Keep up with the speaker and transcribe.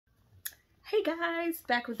Hey guys,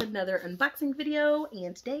 back with another unboxing video,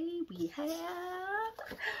 and today we have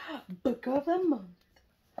Book of the Month.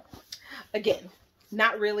 Again,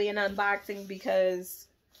 not really an unboxing because,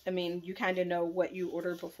 I mean, you kind of know what you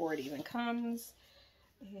ordered before it even comes.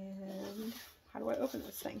 And how do I open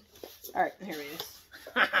this thing? Alright, here it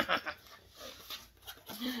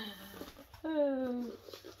is.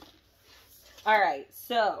 Alright,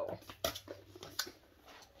 so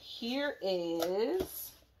here is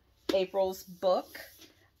April's book.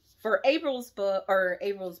 For April's book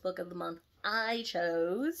of the month, I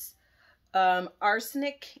chose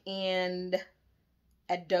Arsenic and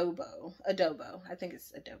Adobo. I think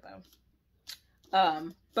it's Adobo.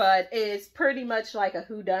 But it's pretty much like a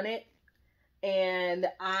whodunit, and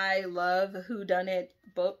I love whodunit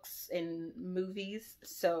books and movies,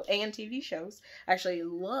 and TV shows. I actually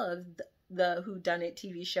loved the whodunit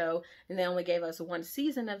TV show, and they only gave us one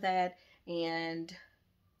season of that, and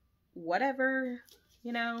whatever,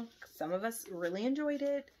 you know, some of us really enjoyed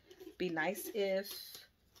it. Be nice if,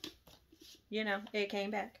 you know, it came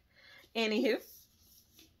back. Anywho,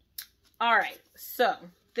 alright, so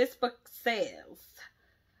this book says,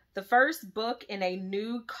 the first book in a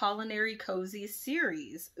new culinary cozy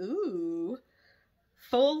series. Ooh.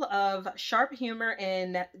 Full of sharp humor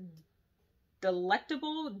and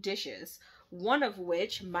delectable dishes, one of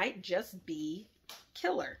which might just be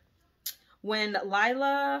killer. When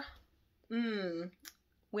Lila,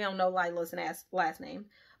 we don't know Lila's last name,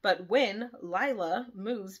 but when Lila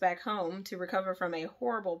moves back home to recover from a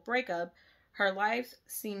horrible breakup, her life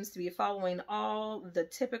seems to be following all the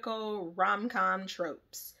typical rom-com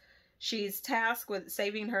tropes. She's tasked with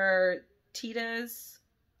saving her Tita's,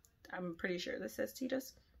 I'm pretty sure this says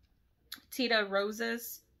Tita's, Tita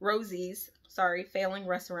Rosie's failing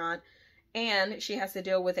restaurant, and she has to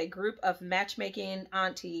deal with a group of matchmaking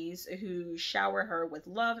aunties who shower her with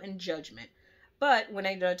love and judgment. But when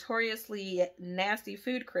a notoriously nasty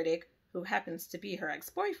food critic, who happens to be her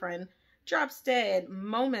ex-boyfriend, drops dead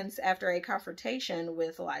moments after a confrontation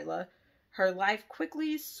with Lila, her life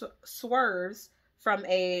quickly swerves from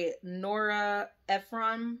a Nora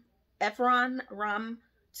Ephron rom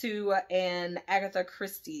to an Agatha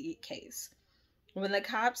Christie case. With the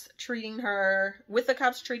cops treating her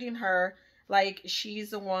like she's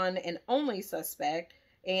the one and only suspect,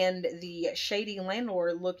 and the shady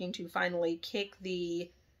landlord looking to finally kick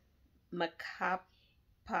the Macapagal,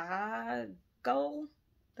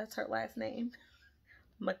 that's her last name,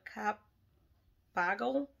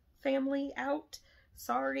 Macapagal family out.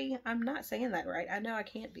 Sorry, I'm not saying that right. I know I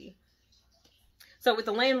can't be. So with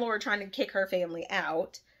the landlord trying to kick her family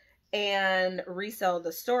out and resell the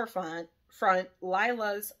storefront,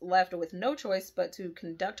 Lila's left with no choice but to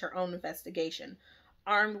conduct her own investigation.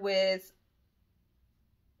 Armed with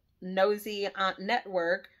nosy aunt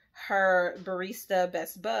network, her barista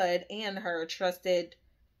best bud, and her trusted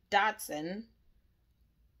Dotson,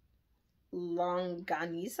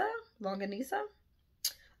 Longanisa?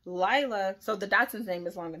 Lila, so the Dotson's name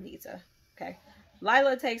is Longanisa, okay?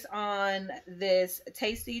 Lila takes on this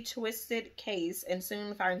tasty, twisted case and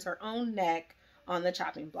soon finds her own neck on the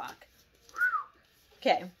chopping block.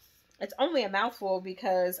 Okay, it's only a mouthful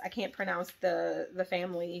because I can't pronounce the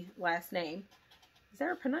family last name. Is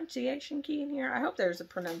there a pronunciation key in here? I hope there's a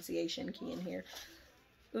pronunciation key in here.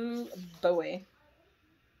 Ooh, boy.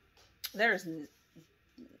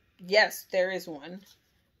 Yes, there is one.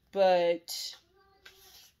 But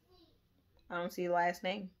I don't see the last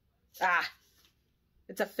name.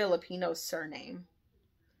 It's a Filipino surname.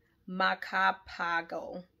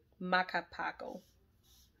 Macapagal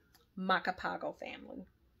family.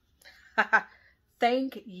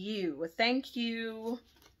 Thank you,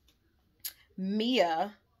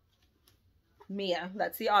 Mia,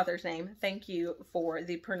 that's the author's name. Thank you for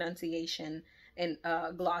the pronunciation and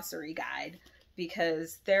glossary guide,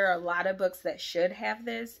 because there are a lot of books that should have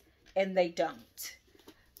this and they don't.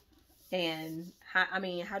 And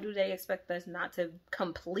how do they expect us not to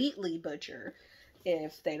completely butcher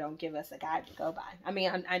if they don't give us a guide to go by? I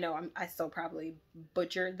mean, I know I still probably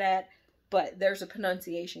butchered that, but there's a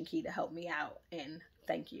pronunciation key to help me out, and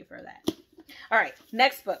thank you for that. All right,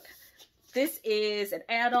 next book. This is an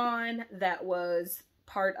add-on that was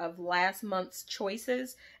part of last month's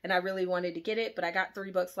choices, and I really wanted to get it, but I got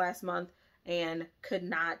 3 books last month and could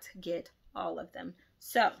not get all of them.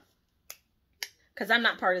 So, because I'm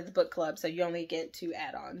not part of the book club, so you only get 2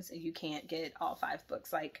 add-ons, and you can't get all 5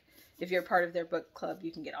 books. Like, if you're part of their book club,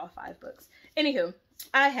 you can get all 5 books. Anywho,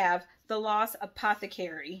 I have The Lost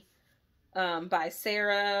Apothecary by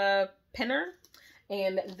Sarah Penner.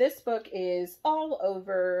 And this book is all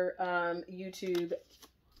over YouTube.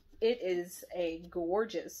 It is a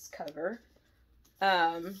gorgeous cover.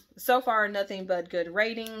 So far, nothing but good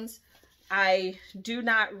ratings. I do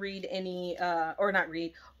not read any,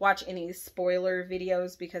 watch any spoiler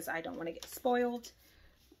videos because I don't want to get spoiled.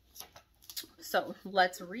 So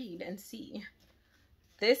let's read and see.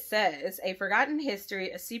 This says, a forgotten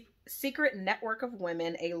history, a secret network of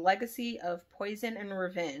women, a legacy of poison and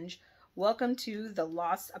revenge. Welcome to the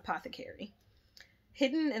Lost Apothecary.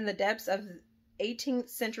 Hidden in the depths of 18th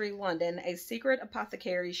century London, a secret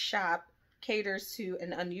apothecary shop caters to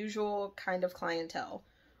an unusual kind of clientele.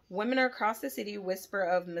 Women across the city whisper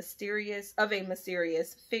of a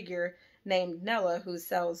mysterious figure named Nella who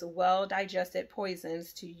sells well-digested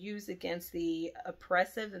poisons to use against the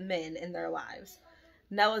oppressive men in their lives.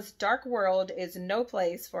 Nella's dark world is no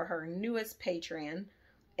place for her newest patron,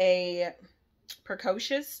 a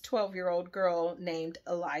precocious 12-year-old girl named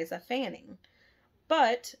Eliza Fanning.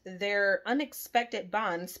 But their unexpected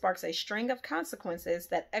bond sparks a string of consequences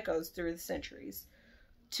that echoes through the centuries.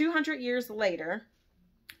 200 years later,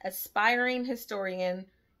 aspiring historian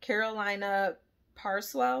Carolina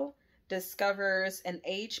Parswell discovers an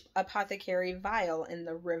aged apothecary vial in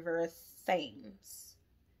the River Thames.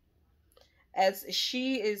 As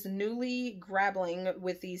she is newly grappling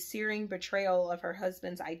with the searing betrayal of her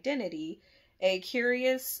husband's identity, a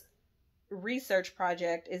curious research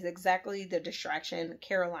project is exactly the distraction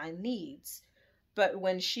Caroline needs. But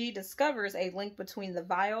when she discovers a link between the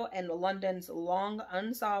vial and London's long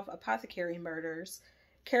unsolved apothecary murders,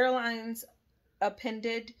 Caroline's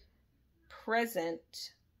appended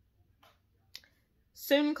present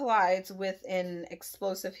soon collides with an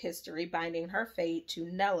explosive history binding her fate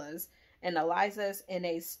to Nella's and Eliza's in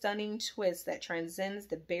a stunning twist that transcends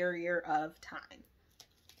the barrier of time.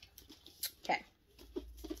 Okay.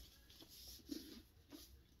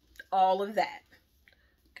 All of that.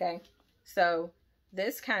 Okay. So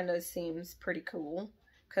this kind of seems pretty cool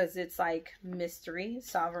because it's like mystery,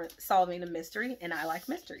 solving a mystery, and I like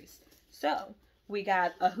mysteries. So we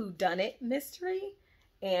got a whodunit mystery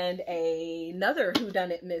and another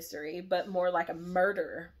whodunit mystery, but more like a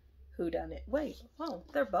murder whodunit. Wait, oh,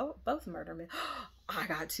 they're both murder mysteries. I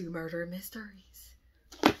got 2 murder mysteries.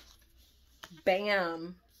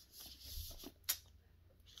 Bam.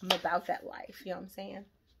 I'm about that life, you know what I'm saying?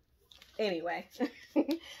 Anyway,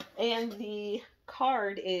 and the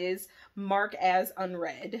card is mark as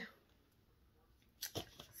unread.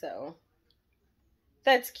 So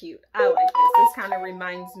that's cute. I like this. This kind of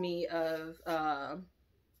reminds me of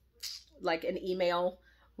like an email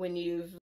when you've